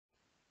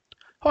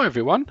Hi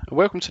everyone, and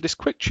welcome to this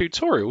quick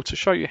tutorial to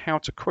show you how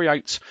to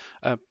create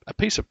a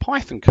piece of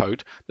Python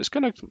code that's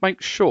going to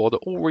make sure that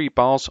all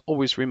rebars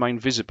always remain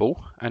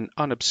visible and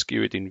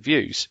unobscured in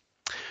views.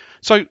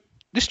 So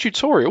this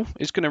tutorial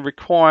is going to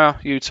require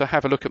you to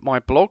have a look at my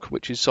blog,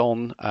 which is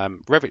on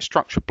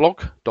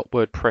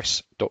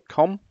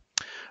revitstructureblog.wordpress.com.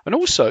 And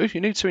also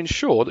you need to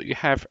ensure that you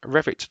have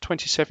Revit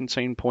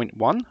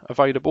 2017.1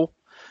 available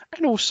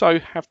and also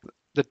have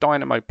the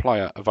Dynamo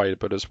Player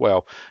available as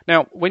well.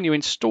 Now, when you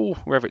install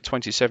Revit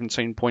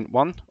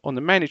 2017.1 on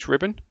the Manage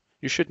ribbon,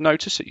 you should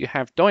notice that you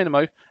have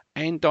Dynamo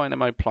and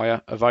Dynamo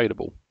Player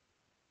available.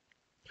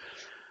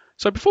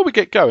 So before we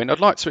get going, I'd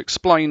like to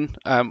explain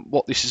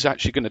what this is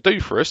actually going to do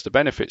for us, the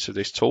benefits of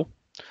this tool.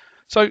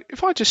 So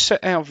if I just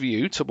set our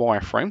view to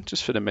wireframe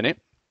just for the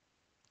minute,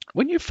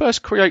 when you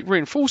first create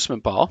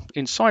reinforcement bar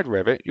inside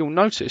Revit, you'll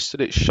notice that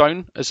it's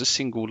shown as a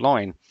single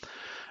line.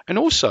 And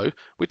also,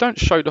 we don't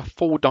show the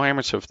full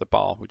diameter of the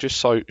bar, we just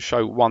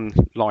show one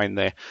line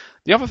there.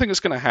 The other thing that's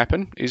going to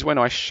happen is when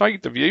I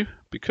shade the view,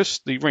 because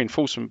the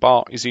reinforcement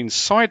bar is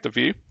inside the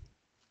view,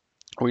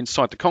 or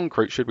inside the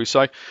concrete should we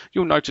say,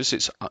 you'll notice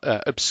it's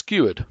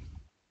obscured.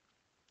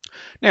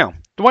 Now,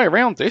 the way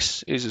around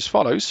this is as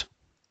follows.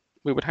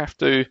 We would have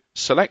to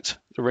select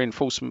the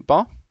reinforcement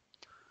bar.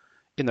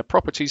 In the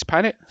Properties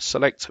palette,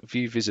 select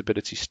View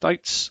Visibility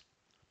States.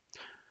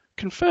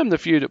 Confirm the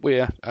view that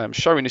we're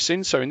showing this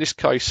in. So in this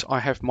case, I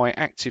have my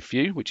active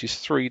view, which is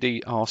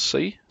 3D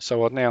RC.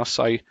 So I'll now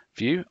say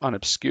View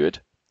Unobscured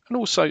and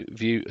also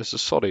View as a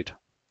Solid.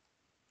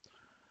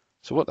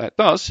 So what that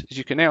does is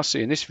you can now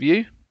see in this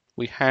view,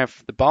 we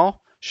have the bar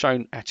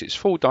shown at its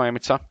full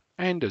diameter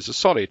and as a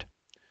solid.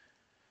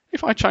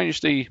 If I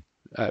change the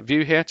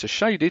view here to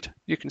shaded,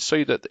 you can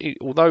see that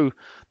although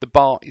the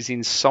bar is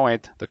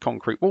inside the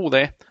concrete wall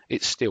there,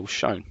 it's still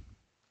shown.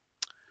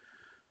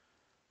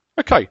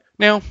 Okay,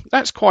 now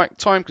that's quite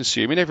time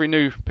consuming. Every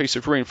new piece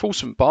of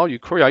reinforcement bar you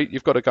create,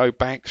 you've got to go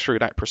back through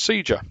that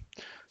procedure.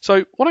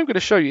 So what I'm going to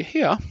show you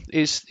here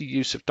is the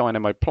use of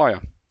Dynamo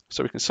Player.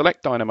 So we can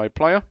select Dynamo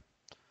Player.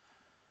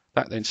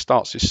 That then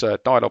starts this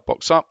dialog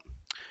box up.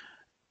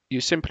 You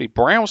simply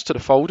browse to the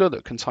folder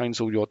that contains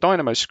all your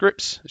Dynamo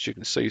scripts, as you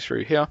can see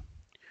through here.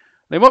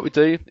 Then what we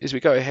do is we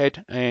go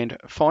ahead and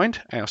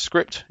find our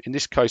script. In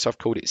this case, I've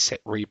called it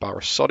Set Rebar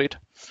as Solid.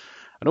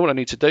 And all I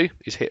need to do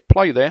is hit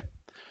play there.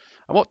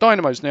 And what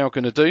Dynamo's now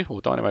going to do,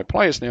 or Dynamo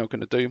Player's now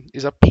going to do,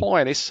 is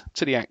apply this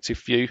to the active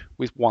view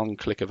with one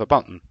click of a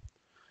button.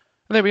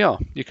 And there we are.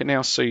 You can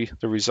now see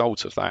the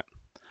result of that.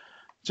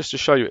 Just to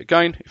show you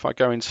again, if I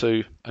go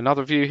into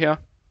another view here,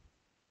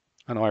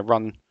 and I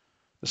run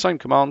the same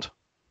command,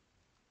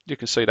 you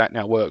can see that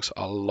now works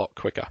a lot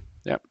quicker.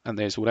 Yep, and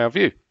there's all our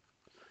view.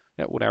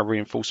 Yep, all our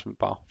reinforcement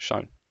bar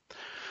shown.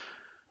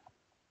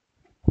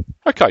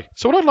 Okay,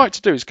 so what I'd like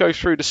to do is go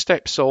through the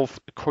steps of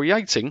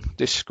creating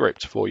this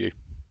script for you.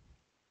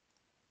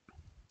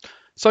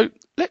 So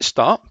let's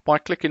start by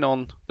clicking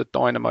on the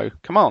Dynamo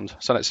command.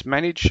 So let's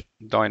manage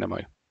Dynamo.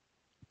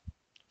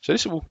 So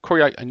this will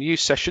create a new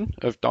session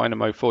of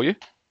Dynamo for you.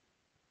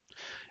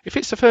 If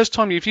it's the first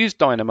time you've used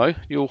Dynamo,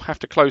 you'll have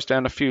to close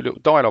down a few little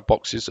dialog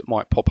boxes that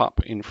might pop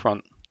up in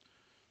front.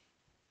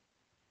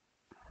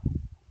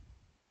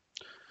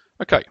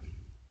 Okay,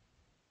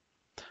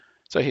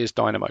 so here's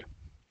Dynamo.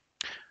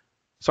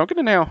 So I'm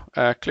going to now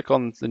click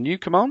on the new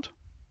command.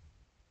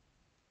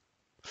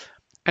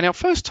 And our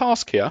first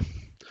task here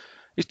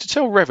is to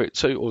tell Revit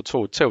to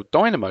tell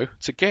Dynamo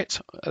to get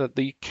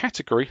the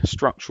category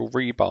structural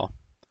rebar.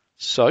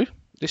 So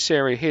this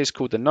area here is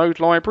called the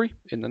node library.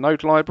 In the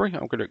node library,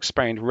 I'm going to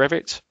expand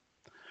Revit.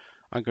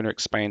 I'm going to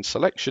expand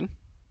selection.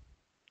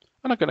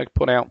 And I'm going to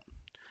put out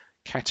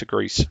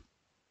categories.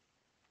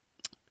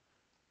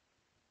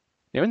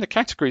 Now in the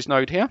categories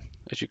node here,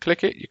 as you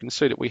click it, you can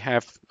see that we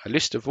have a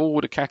list of all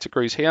the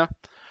categories here.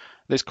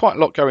 There's quite a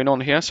lot going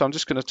on here, so I'm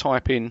just going to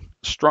type in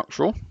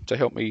structural to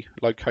help me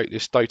locate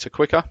this data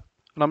quicker.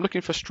 And I'm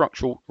looking for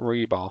structural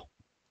rebar.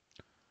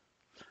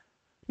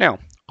 Now,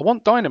 I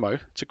want Dynamo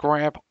to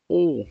grab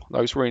all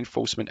those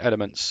reinforcement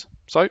elements.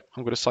 So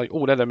I'm going to say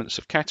all elements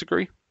of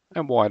category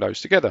and wire those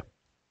together.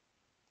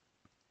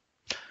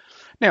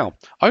 Now,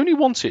 I only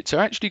want it to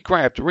actually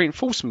grab the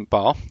reinforcement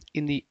bar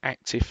in the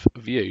active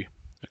view.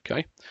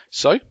 Okay,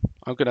 so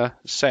I'm going to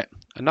set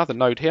another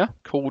node here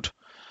called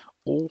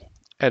all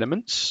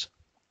elements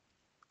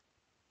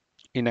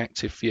in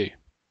active view.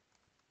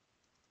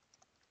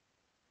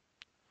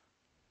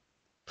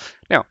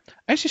 Now,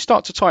 as you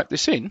start to type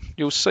this in,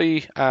 you'll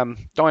see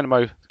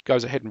Dynamo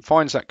goes ahead and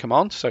finds that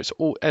command. So it's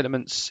all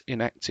elements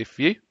in active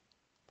view.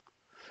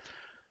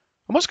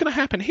 And what's going to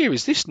happen here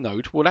is this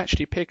node will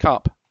actually pick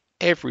up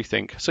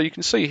everything. So you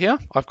can see here,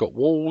 I've got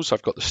walls,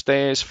 I've got the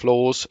stairs,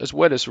 floors, as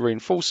well as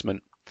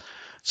reinforcement.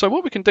 So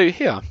what we can do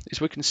here is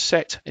we can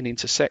set an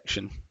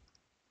intersection.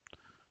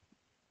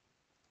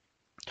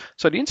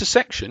 So the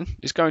intersection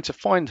is going to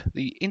find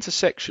the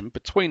intersection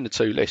between the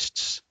two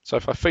lists. So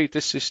if I feed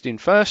this list in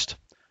first,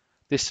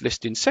 this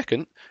list in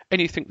second,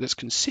 anything that's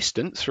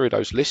consistent through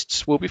those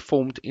lists will be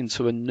formed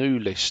into a new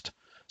list.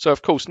 So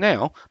of course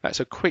now that's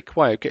a quick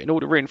way of getting all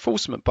the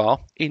reinforcement bar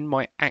in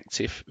my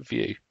active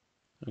view.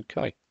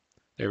 Okay,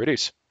 there it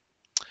is.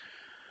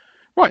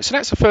 Right, so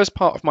that's the first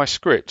part of my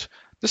script.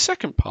 The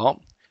second part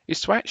is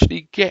to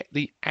actually get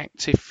the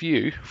active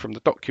view from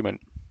the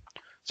document.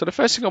 So the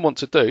first thing I want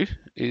to do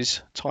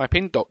is type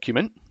in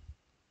document.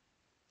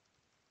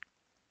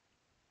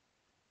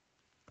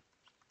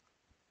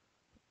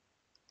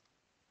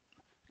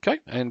 Okay,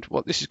 and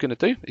what this is going to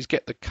do is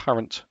get the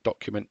current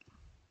document.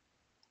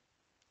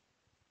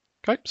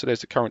 Okay, so there's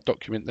the current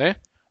document there.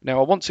 Now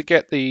I want to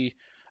get the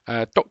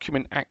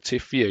document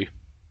active view.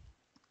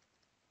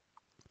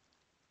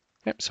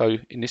 Yep, so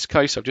in this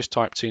case I've just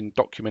typed in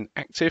document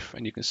active,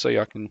 and you can see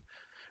I can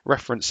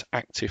reference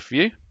active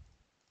view.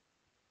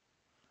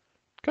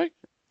 Okay,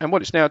 and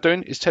what it's now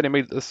doing is telling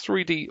me that the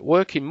 3D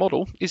working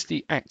model is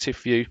the active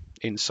view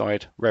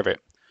inside Revit.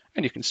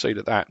 And you can see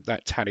that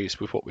that tallies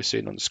with what we're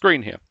seeing on the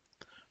screen here.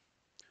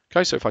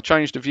 Okay, so if I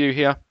change the view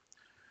here,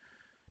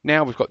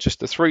 now we've got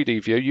just the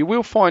 3D view. You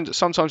will find that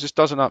sometimes this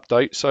doesn't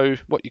update, so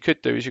what you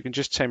could do is you can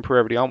just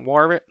temporarily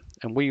unwire it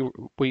and we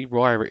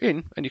wire it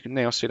in, and you can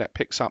now see that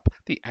picks up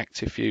the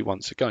active view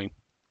once again.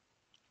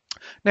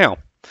 Now,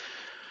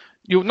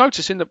 you'll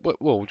notice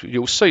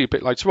you'll see a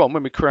bit later on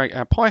when we create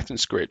our Python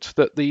script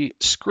that the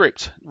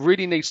script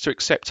really needs to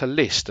accept a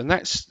list, and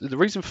that's the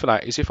reason for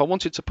that is if I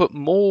wanted to put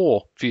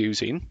more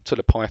views in to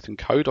the Python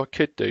code, I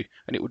could do,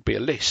 and it would be a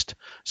list.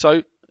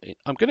 So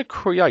I'm going to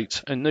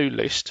create a new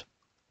list.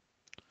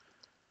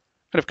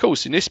 And of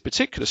course, in this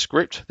particular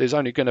script, there's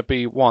only going to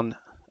be one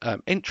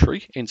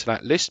entry into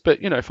that list. But,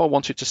 if I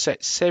wanted to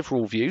set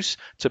several views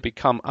to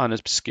become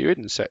unobscured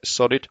and set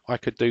solid, I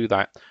could do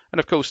that. And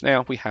of course,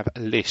 now we have a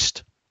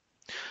list.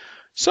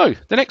 So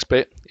the next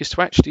bit is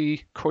to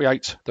actually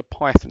create the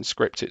Python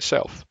script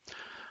itself.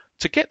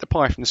 To get the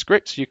Python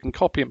script, you can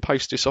copy and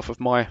paste this off of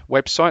my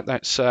website.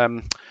 That's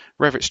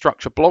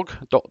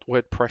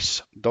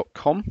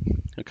revitstructureblog.wordpress.com.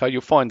 Okay,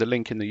 you'll find the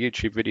link in the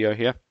YouTube video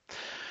here.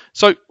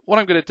 So what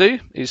I'm going to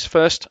do is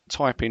first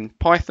type in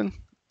Python,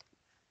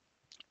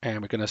 and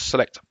we're going to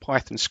select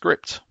Python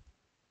script.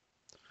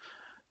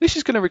 This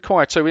is going to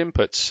require two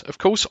inputs. Of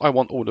course, I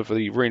want all of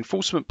the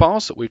reinforcement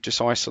bars that we've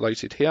just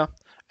isolated here.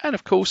 And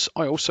of course,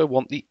 I also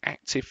want the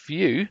active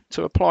view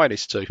to apply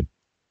this to.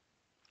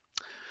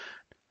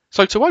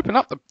 So to open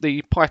up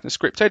the Python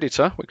script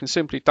editor, we can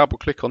simply double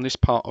click on this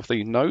part of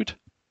the node.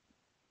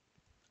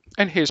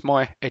 And here's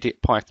my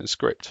edit Python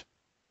script.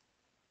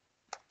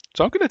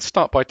 So I'm going to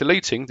start by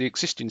deleting the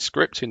existing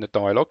script in the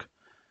dialog.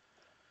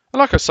 And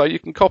like I say, you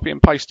can copy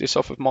and paste this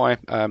off of my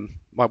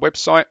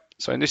website.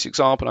 So in this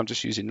example, I'm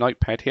just using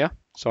Notepad here.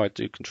 So I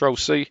do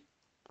Control-C,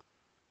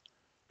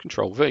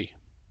 Control-V.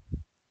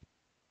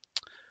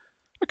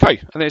 Okay,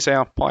 and there's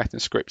our Python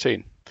script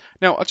in.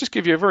 Now, I'll just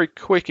give you a very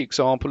quick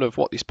example of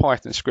what this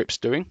Python script's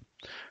doing.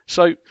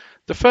 So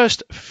the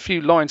first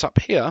few lines up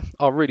here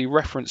are really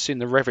referencing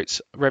the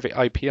Revit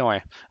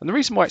API. And the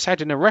reason why it's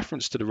adding a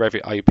reference to the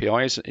Revit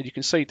API is, you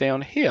can see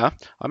down here,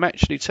 I'm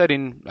actually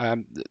telling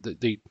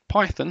the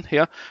Python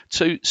here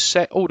to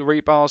set all the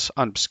rebars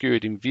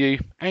unobscured in view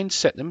and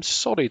set them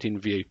solid in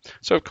view.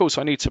 So of course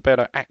I need to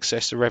better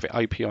access the Revit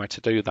API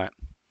to do that.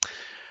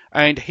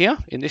 And here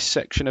in this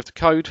section of the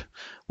code,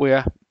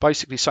 we're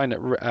basically saying that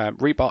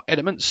rebar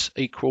elements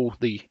equal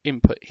the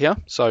input here.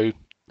 So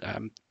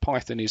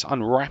Python is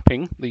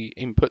unwrapping the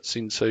inputs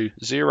into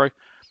 0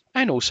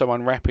 and also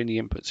unwrapping the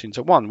inputs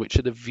into 1, which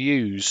are the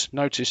views.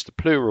 Notice the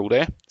plural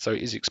there, so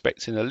it is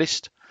expecting a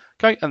list.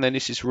 Okay, and then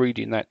this is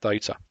reading that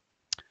data.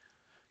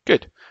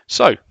 Good.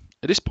 So at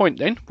this point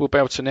then, we'll be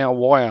able to now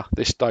wire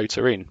this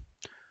data in.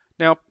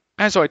 Now,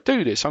 as I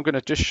do this, I'm going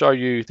to just show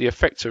you the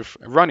effect of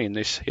running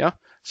this here.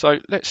 So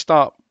let's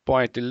start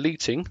by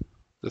deleting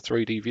the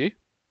 3D view,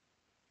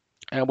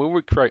 and we'll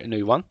recreate a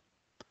new one.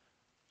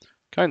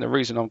 Okay, and the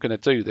reason I'm going to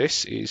do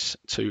this is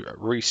to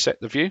reset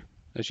the view,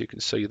 as you can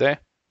see there.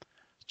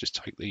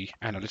 Just take the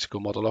analytical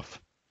model off.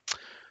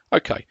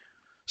 Okay,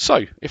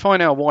 so if I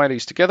now wire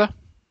these together,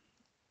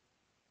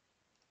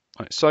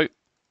 like so, let's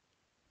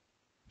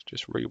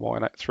just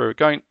rewire that through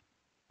again.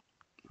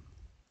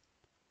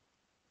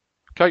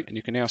 Okay, and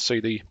you can now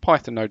see the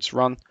Python nodes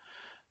run.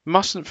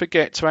 Mustn't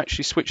forget to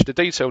actually switch the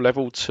detail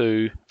level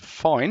to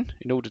fine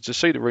in order to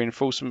see the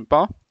reinforcement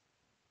bar.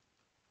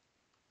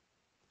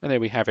 And there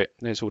we have it.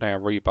 There's all our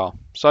rebar.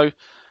 So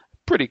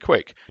pretty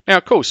quick. Now,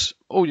 of course,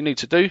 all you need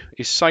to do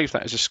is save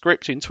that as a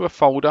script into a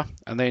folder,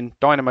 and then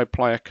Dynamo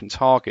Player can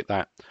target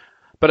that.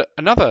 But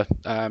another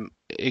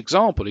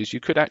example is you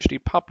could actually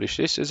publish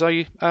this as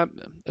a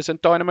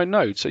Dynamo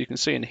node. So you can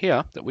see in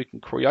here that we can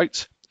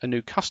create a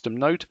new custom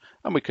node,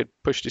 and we could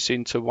push this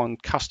into one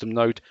custom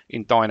node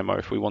in Dynamo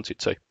if we wanted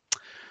to.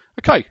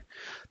 Okay,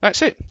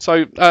 that's it.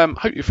 So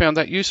hope you found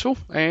that useful,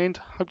 and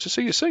hope to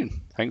see you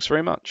soon. Thanks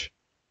very much.